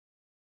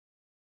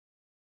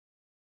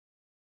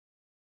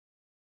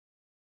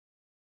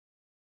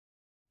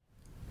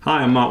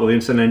Hi, I'm Mark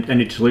Williamson,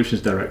 Energy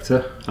Solutions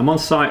Director. I'm on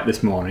site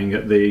this morning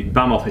at the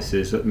BAM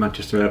offices at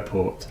Manchester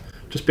Airport.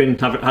 Just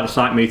had a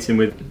site meeting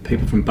with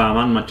people from BAM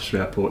and Manchester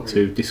Airport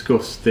to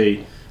discuss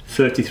the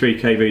 33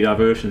 kV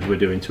diversions we're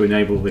doing to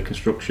enable the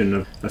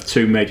construction of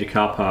two major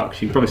car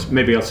parks. You can probably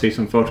maybe I'll see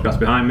some photographs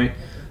behind me.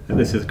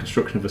 This is the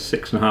construction of a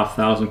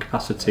 6,500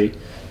 capacity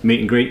meet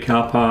and greet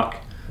car park,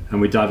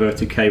 and we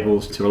diverted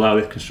cables to allow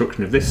the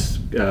construction of this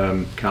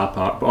car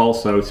park, but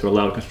also to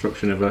allow the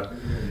construction of a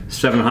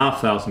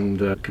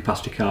 7,500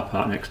 capacity car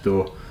park next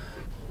door.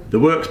 The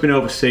work's been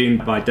overseen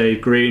by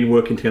Dave Green,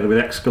 working together with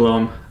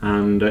Excalon,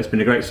 and it's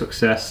been a great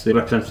success. The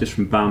representatives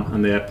from BAM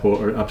and the airport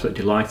are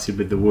absolutely delighted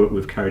with the work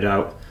we've carried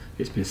out.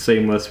 It's been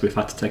seamless. We've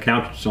had to take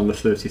outages on the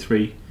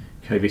 33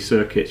 kV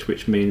circuits,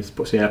 which means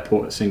puts the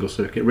airport at single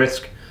circuit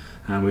risk,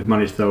 and we've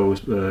managed those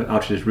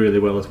outages really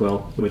well as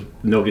well, with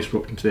no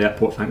disruption to the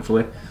airport,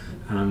 thankfully.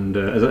 And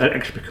as an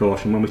extra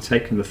precaution, when we've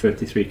taken the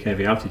 33 kV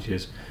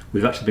outages,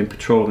 we've actually been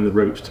patrolling the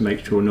routes to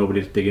make sure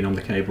nobody's digging on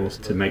the cables,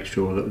 to make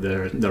sure that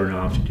there are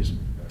no outages.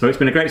 So it's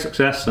been a great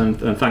success, and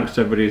thanks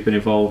to everybody who's been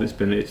involved.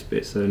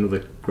 It's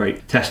another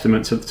great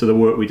testament to the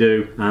work we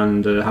do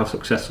and how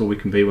successful we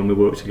can be when we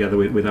work together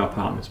with our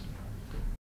partners.